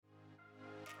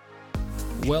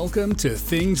Welcome to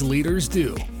Things Leaders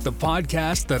Do, the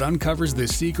podcast that uncovers the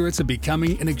secrets of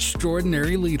becoming an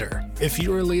extraordinary leader. If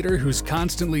you're a leader who's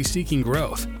constantly seeking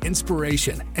growth,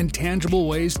 inspiration, and tangible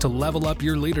ways to level up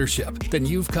your leadership, then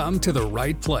you've come to the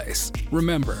right place.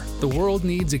 Remember, the world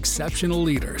needs exceptional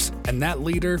leaders, and that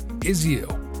leader is you.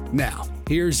 Now,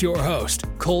 here's your host,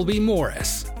 Colby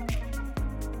Morris.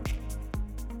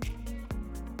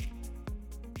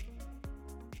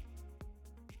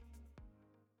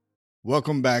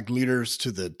 Welcome back, leaders,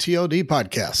 to the TLD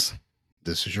podcast.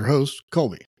 This is your host,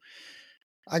 Colby.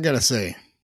 I gotta say,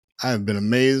 I've been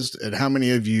amazed at how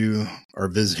many of you are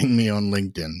visiting me on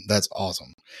LinkedIn. That's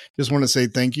awesome. Just want to say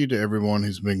thank you to everyone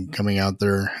who's been coming out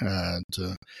there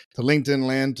to LinkedIn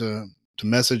land to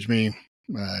message me,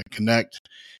 connect,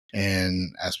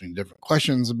 and ask me different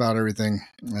questions about everything.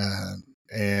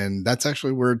 And that's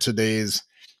actually where today's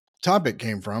topic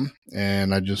came from,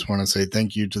 and I just want to say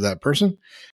thank you to that person.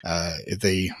 If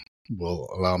they will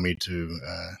allow me to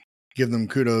give them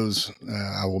kudos,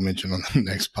 I will mention on the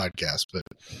next podcast.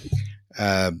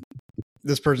 But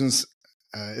this person's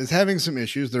is having some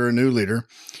issues. They're a new leader,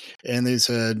 and they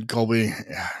said, Colby,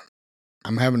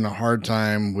 I'm having a hard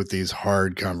time with these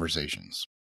hard conversations.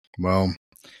 Well,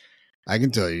 I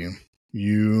can tell you,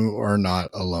 you are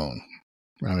not alone.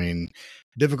 I mean,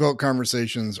 difficult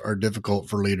conversations are difficult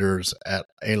for leaders at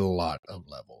a lot of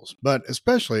levels, but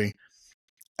especially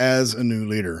as a new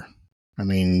leader. I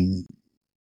mean,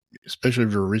 especially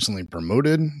if you're recently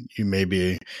promoted, you may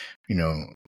be,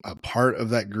 a part of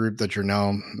that group that you're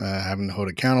now having to hold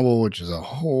accountable, which is a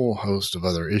whole host of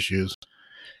other issues.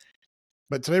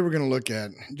 But today we're going to look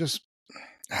at just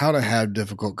how to have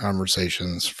difficult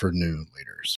conversations for new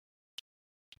leaders.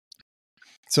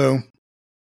 So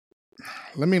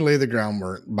let me lay the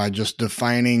groundwork by just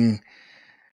defining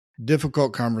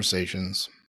difficult conversations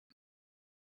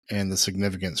and the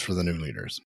significance for the new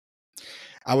leaders.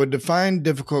 I would define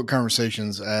difficult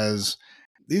conversations as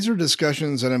these are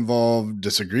discussions that involve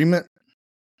disagreement,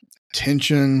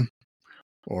 tension,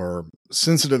 or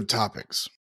sensitive topics,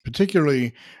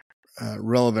 particularly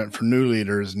relevant for new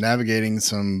leaders navigating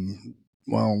some,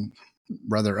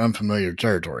 rather unfamiliar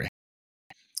territory.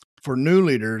 For new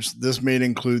leaders, this may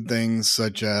include things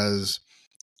such as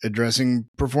addressing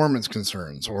performance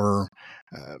concerns or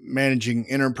managing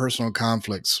interpersonal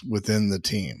conflicts within the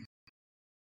team.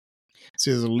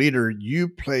 See, as a leader, you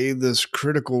play this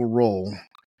critical role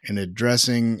in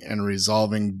addressing and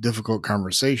resolving difficult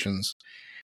conversations,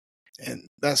 and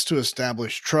that's to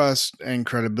establish trust and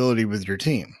credibility with your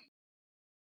team.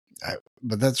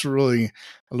 But that's really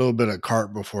a little bit of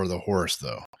cart before the horse,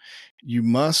 though. You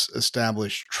must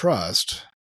establish trust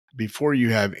before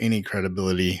you have any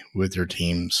credibility with your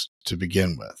teams to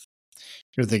begin with.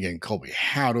 You're thinking, Colby,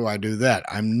 how do I do that?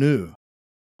 I'm new.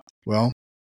 Well,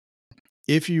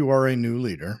 if you are a new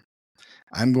leader,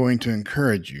 I'm going to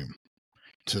encourage you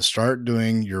to start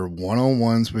doing your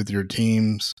one-on-ones with your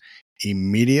teams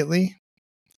immediately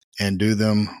and do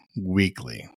them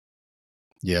weekly.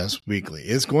 Yes, weekly.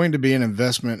 It's going to be an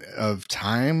investment of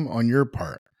time on your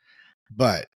part,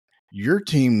 but your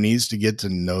team needs to get to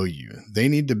know you. They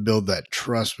need to build that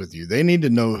trust with you. They need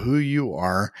to know who you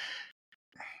are.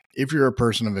 If you're a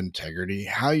person of integrity,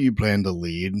 how you plan to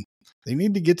lead, they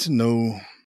need to get to know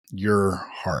your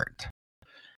heart.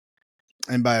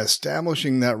 And by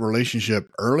establishing that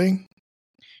relationship early,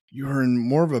 you are in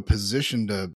more of a position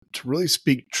to really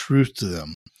speak truth to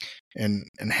them and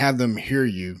have them hear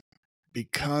you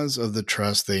because of the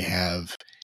trust they have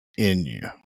in you.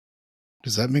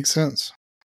 Does that make sense?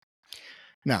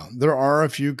 Now, there are a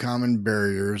few common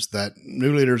barriers that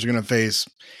new leaders are going to face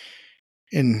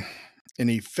in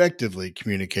effectively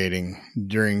communicating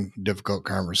during difficult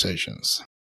conversations.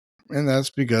 And that's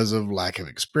because of lack of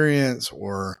experience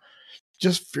or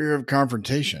just fear of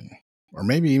confrontation, or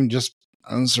maybe even just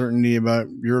uncertainty about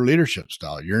your leadership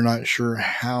style. You're not sure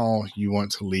how you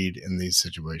want to lead in these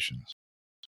situations.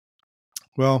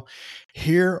 Well,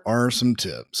 here are some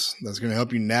tips that's going to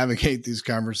help you navigate these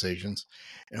conversations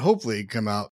and hopefully come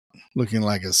out looking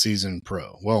like a seasoned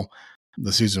pro. Well,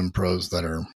 the seasoned pros that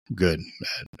are good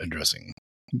at addressing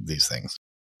these things.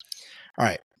 All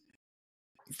right.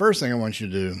 First thing I want you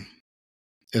to do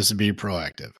is to be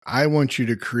proactive. I want you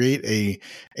to create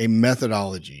a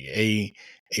methodology,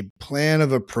 a plan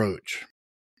of approach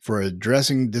for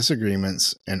addressing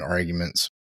disagreements and arguments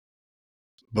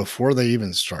before they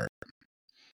even start.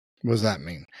 What does that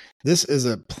mean? This is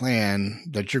a plan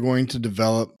that you're going to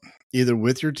develop either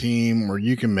with your team or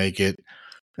you can make it,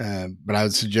 but I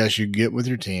would suggest you get with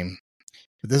your team.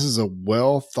 But this is a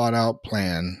well thought out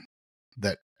plan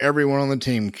that everyone on the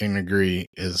team can agree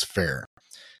is fair.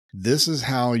 This is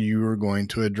how you are going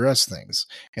to address things.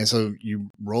 And so you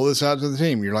roll this out to the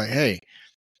team. You're like, hey,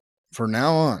 for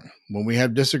now on, when we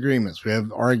have disagreements, we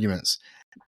have arguments,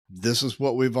 this is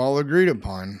what we've all agreed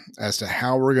upon as to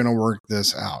how we're going to work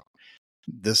this out.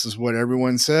 This is what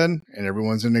everyone said, and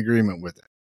everyone's in agreement with it.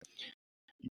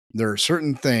 There are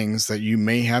certain things that you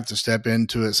may have to step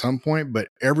into at some point, but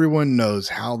everyone knows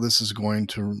how this is going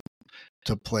to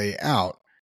play out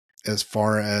as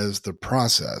far as the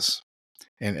process.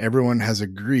 And everyone has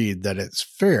agreed that it's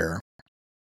fair.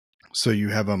 So you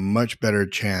have a much better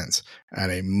chance at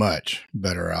a much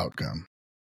better outcome.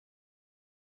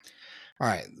 All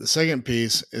right. The second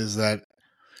piece is that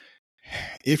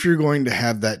if you're going to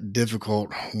have that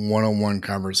difficult one-on-one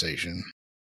conversation,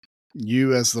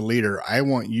 you as the leader, I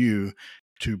want you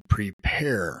to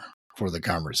prepare for the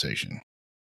conversation.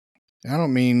 I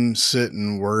don't mean sit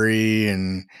and worry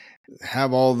and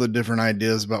have all the different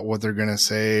ideas about what they're going to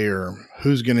say or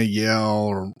who's going to yell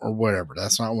or whatever.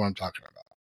 That's not what I'm talking about.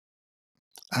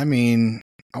 I mean,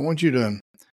 I want you to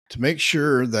make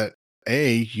sure that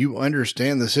you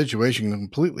understand the situation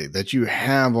completely, that you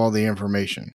have all the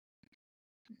information.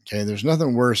 Okay, there's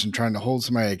nothing worse than trying to hold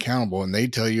somebody accountable and they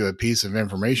tell you a piece of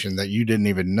information that you didn't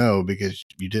even know because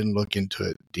you didn't look into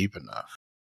it deep enough.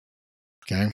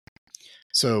 Okay,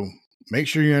 so make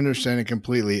sure you understand it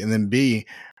completely, and then B,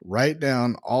 write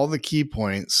down all the key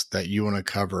points that you want to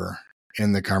cover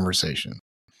in the conversation.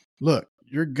 Look,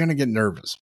 you're going to get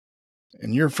nervous.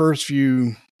 In your first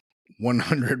few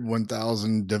 100,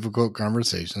 1,000 difficult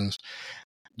conversations,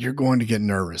 you're going to get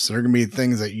nervous. There are going to be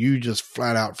things that you just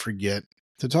flat out forget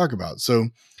to talk about. So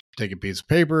take a piece of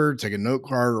paper, take a note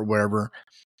card or whatever,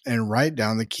 and write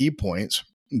down the key points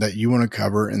that you want to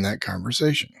cover in that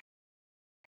conversation.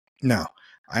 Now,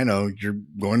 I know you're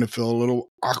going to feel a little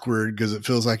awkward because it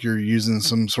feels like you're using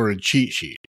some sort of cheat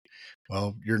sheet.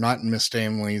 Well, you're not in Miss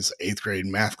Stanley's 8th grade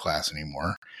math class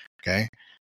anymore. Okay.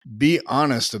 Be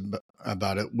honest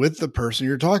about it with the person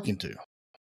you're talking to.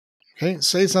 Okay.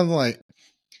 Say something like,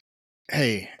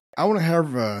 hey, I want to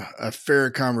have a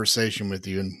fair conversation with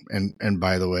you. And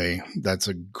by the way, that's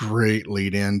a great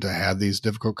lead in to have these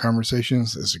difficult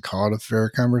conversations, is to call it a fair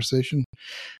conversation.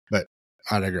 But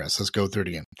I digress. Let's go through it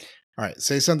again. All right.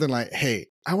 Say something like, hey,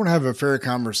 I want to have a fair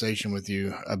conversation with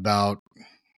you about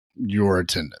your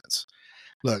attendance.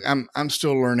 Look, I'm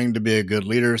still learning to be a good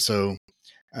leader. So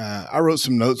I wrote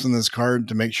some notes on this card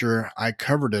to make sure I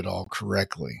covered it all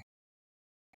correctly.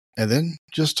 And then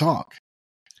just talk.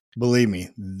 Believe me,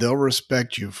 they'll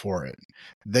respect you for it.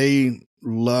 They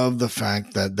love the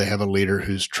fact that they have a leader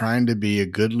who's trying to be a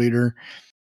good leader,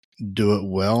 do it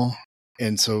well.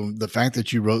 And so the fact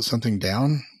that you wrote something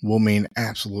down will mean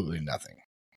absolutely nothing.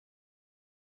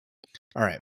 All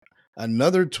right.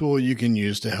 Another tool you can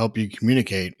use to help you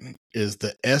communicate is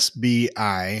the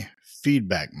SBI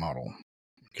feedback model.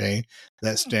 Okay.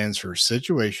 That stands for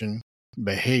situation,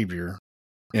 behavior,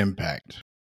 impact.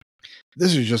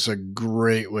 This is just a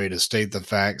great way to state the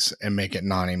facts and make it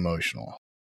non-emotional.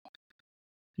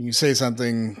 You can say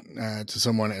something to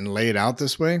someone and lay it out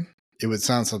this way. It would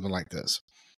sound something like this.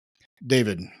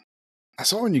 David, I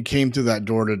saw when you came through that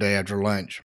door today after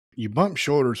lunch, you bumped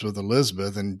shoulders with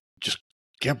Elizabeth and just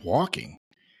kept walking.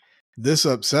 This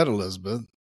upset Elizabeth,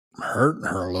 hurt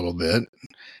her a little bit,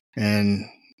 and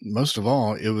most of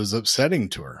all, it was upsetting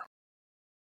to her.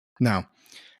 Now,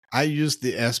 I used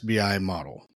the SBI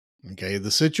model. Okay, the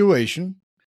situation.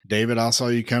 David, I saw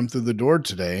you come through the door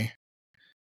today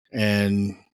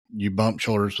and you bumped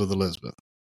shoulders with Elizabeth.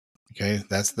 Okay,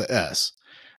 that's the S.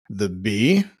 The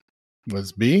B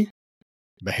was B,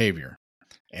 behavior.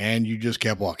 And you just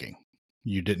kept walking.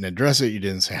 You didn't address it. You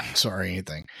didn't say, I'm sorry,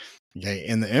 anything. Okay,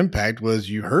 and the impact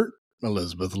was you hurt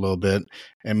Elizabeth a little bit.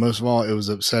 And most of all, it was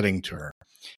upsetting to her.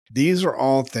 These are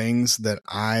all things that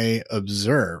I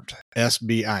observed.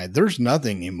 SBI. There's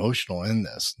nothing emotional in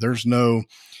this. There's no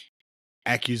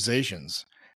accusations.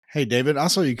 Hey, David, I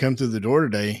saw you come through the door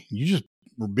today. You just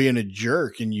were being a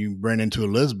jerk and you ran into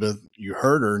Elizabeth. You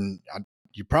hurt her and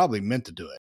you probably meant to do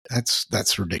it.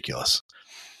 That's ridiculous.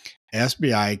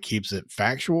 SBI keeps it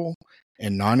factual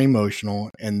and non-emotional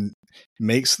and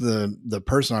makes the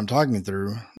person I'm talking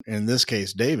through, in this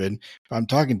case, David, if I'm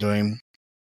talking to him,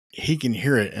 he can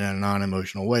hear it in a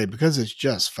non-emotional way because it's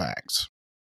just facts.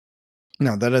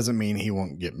 Now, that doesn't mean he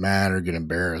won't get mad or get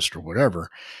embarrassed or whatever,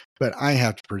 but I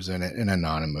have to present it in a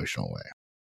non-emotional way.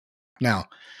 Now,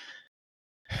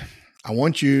 I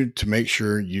want you to make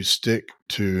sure you stick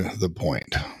to the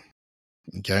point.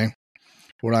 Okay?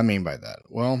 What do I mean by that?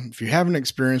 Well, if you haven't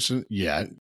experienced it yet,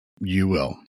 you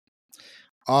will.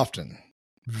 Often,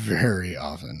 very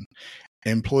often,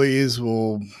 employees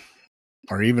will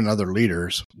or even other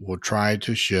leaders will try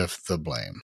to shift the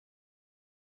blame.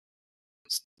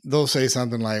 They'll say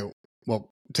something like, well,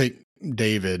 take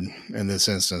David in this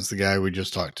instance, the guy we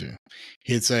just talked to.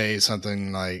 He'd say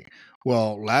something like,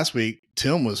 well, last week,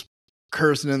 Tim was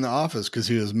cursing in the office because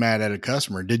he was mad at a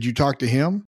customer. Did you talk to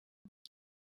him?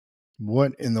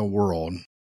 What in the world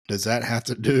does that have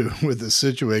to do with the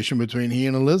situation between he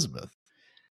and Elizabeth?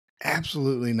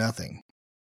 Absolutely nothing.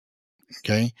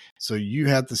 Okay, so you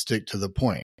have to stick to the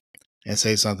point and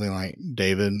say something like,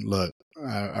 David, look,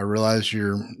 I realize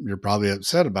you're probably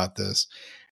upset about this,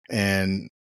 and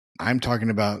I'm talking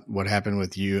about what happened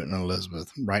with you and Elizabeth.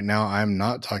 Right now, I'm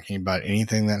not talking about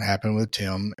anything that happened with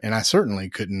Tim, and I certainly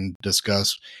couldn't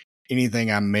discuss anything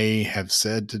I may have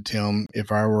said to Tim if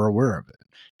I were aware of it,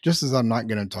 just as I'm not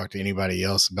going to talk to anybody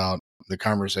else about the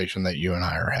conversation that you and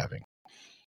I are having.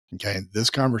 Okay, this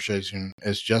conversation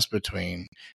is just between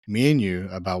me and you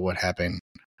about what happened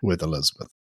with Elizabeth.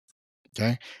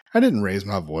 Okay, I didn't raise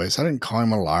my voice. I didn't call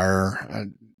him a liar,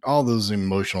 all those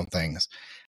emotional things.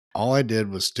 All I did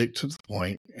was stick to the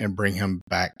point and bring him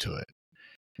back to it.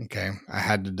 Okay, I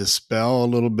had to dispel a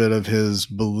little bit of his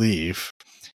belief,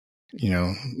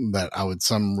 that I would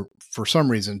for some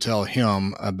reason tell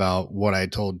him about what I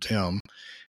told Tim.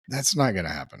 That's not going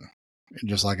to happen.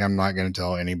 Just like I'm not going to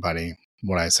tell anybody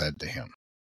what I said to him.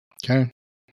 Okay.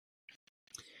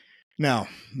 Now,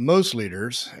 most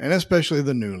leaders, and especially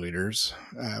the new leaders,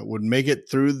 would make it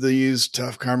through these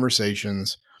tough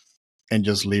conversations and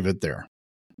just leave it there.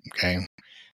 Okay.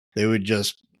 They would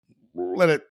just let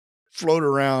it float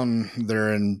around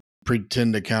there in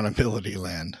pretend accountability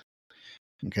land.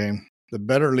 Okay. The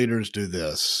better leaders do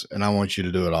this, and I want you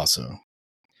to do it also.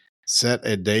 Set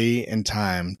a day and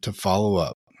time to follow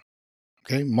up.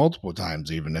 Okay. Multiple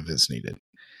times, even if it's needed.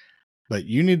 But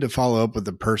you need to follow up with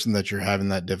the person that you're having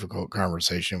that difficult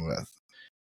conversation with.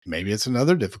 Maybe it's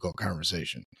another difficult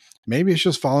conversation. Maybe it's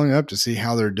just following up to see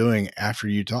how they're doing after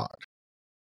you talk.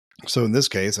 So in this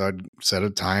case, I'd set a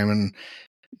time and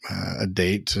a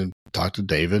date to talk to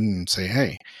David and say,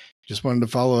 hey, just wanted to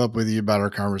follow up with you about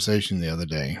our conversation the other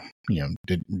day.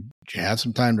 Did you have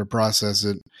some time to process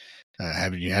it?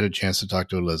 Have you had a chance to talk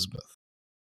to Elizabeth?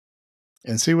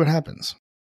 And see what happens.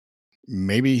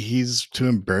 Maybe he's too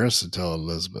embarrassed to tell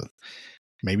Elizabeth.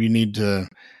 Maybe you need to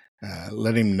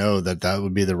let him know that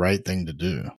would be the right thing to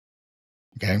do.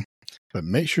 Okay? But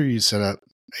make sure you set up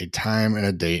a time and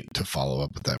a date to follow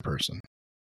up with that person.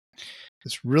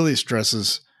 This really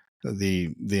stresses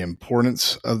the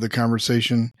importance of the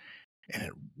conversation, and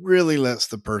it really lets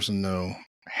the person know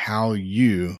how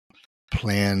you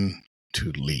plan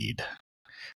to lead,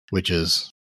 which is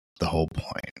the whole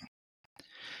point.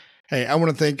 Hey, I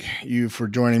want to thank you for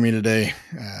joining me today.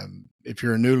 If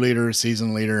you're a new leader, a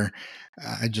seasoned leader,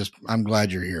 I'm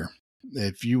glad you're here.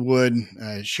 If you would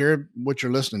share what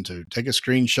you're listening to, take a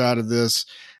screenshot of this,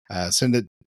 send it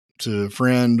to a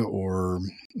friend, or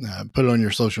put it on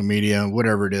your social media,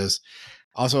 whatever it is.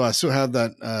 Also, I still have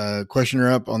that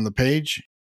questionnaire up on the page.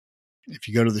 If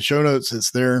you go to the show notes,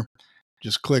 it's there.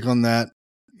 Just click on that.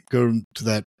 Go to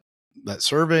that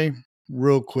survey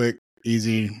real quick.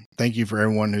 Easy. Thank you for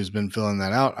everyone who's been filling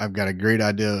that out. I've got a great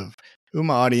idea of who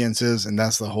my audience is, and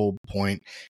that's the whole point.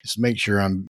 Just make sure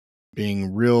I'm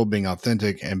being real, being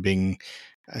authentic, and being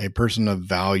a person of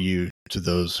value to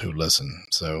those who listen.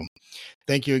 So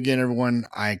thank you again, everyone.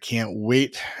 I can't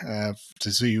wait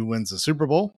to see who wins the Super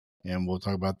Bowl, and we'll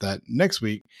talk about that next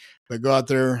week. But go out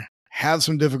there, have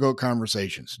some difficult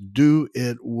conversations. Do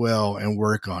it well and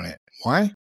work on it.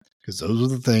 Why? Because those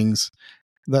are the things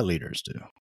that leaders do.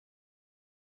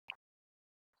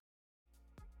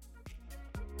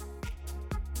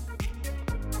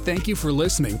 Thank you for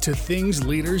listening to Things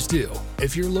Leaders Do.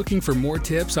 If you're looking for more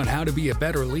tips on how to be a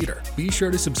better leader, be sure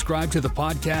to subscribe to the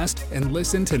podcast and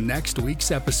listen to next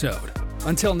week's episode.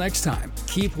 Until next time,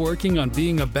 keep working on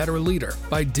being a better leader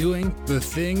by doing the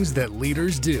things that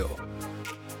leaders do.